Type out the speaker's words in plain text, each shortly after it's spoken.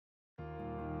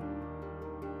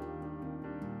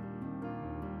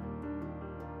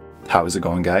How is it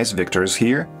going, guys? Victor is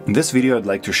here. In this video I'd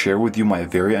like to share with you my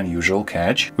very unusual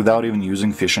catch without even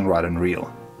using fishing rod and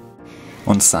reel.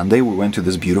 On Sunday we went to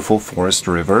this beautiful forest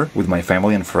river with my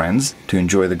family and friends to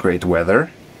enjoy the great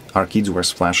weather. Our kids were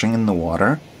splashing in the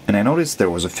water, and I noticed there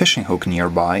was a fishing hook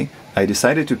nearby. I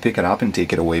decided to pick it up and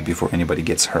take it away before anybody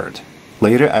gets hurt.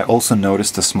 Later I also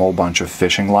noticed a small bunch of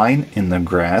fishing line in the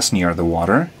grass near the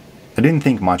water. I didn't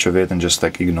think much of it and just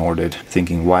ignored it,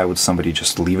 thinking why would somebody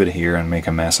just leave it here and make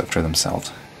a mess after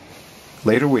themselves.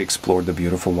 Later we explored the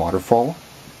beautiful waterfall.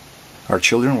 Our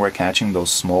children were catching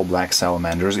those small black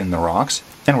salamanders in the rocks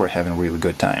and were having a really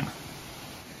good time.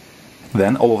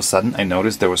 Then all of a sudden I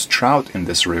noticed there was trout in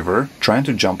this river trying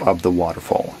to jump up the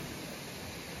waterfall.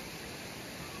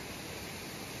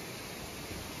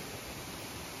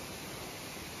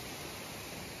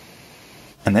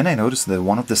 And then I noticed that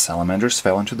one of the salamanders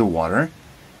fell into the water,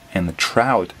 and the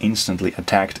trout instantly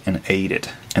attacked and ate it.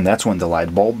 And that's when the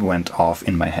light bulb went off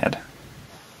in my head.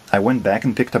 I went back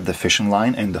and picked up the fishing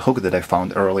line and the hook that I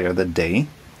found earlier that day,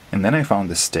 and then I found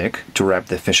the stick to wrap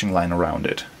the fishing line around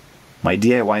it. My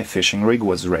DIY fishing rig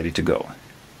was ready to go.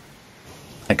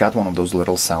 I got one of those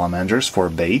little salamanders for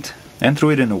bait and threw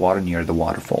it in the water near the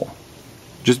waterfall.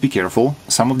 Just be careful,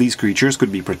 some of these creatures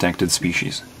could be protected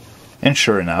species. And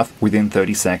sure enough, within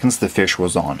 30 seconds the fish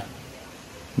was on.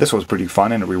 This was pretty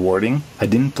fun and rewarding. I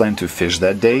didn't plan to fish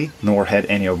that day, nor had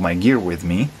any of my gear with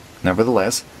me.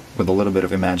 Nevertheless, with a little bit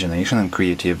of imagination and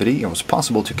creativity, it was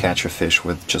possible to catch a fish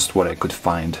with just what I could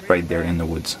find right there in the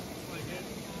woods.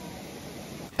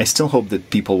 I still hope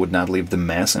that people would not leave the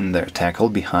mess and their tackle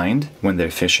behind when they're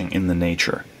fishing in the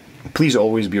nature. Please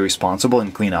always be responsible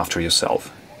and clean after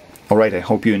yourself. Alright, I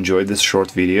hope you enjoyed this short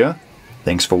video.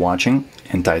 Thanks for watching,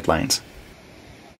 and tight lines.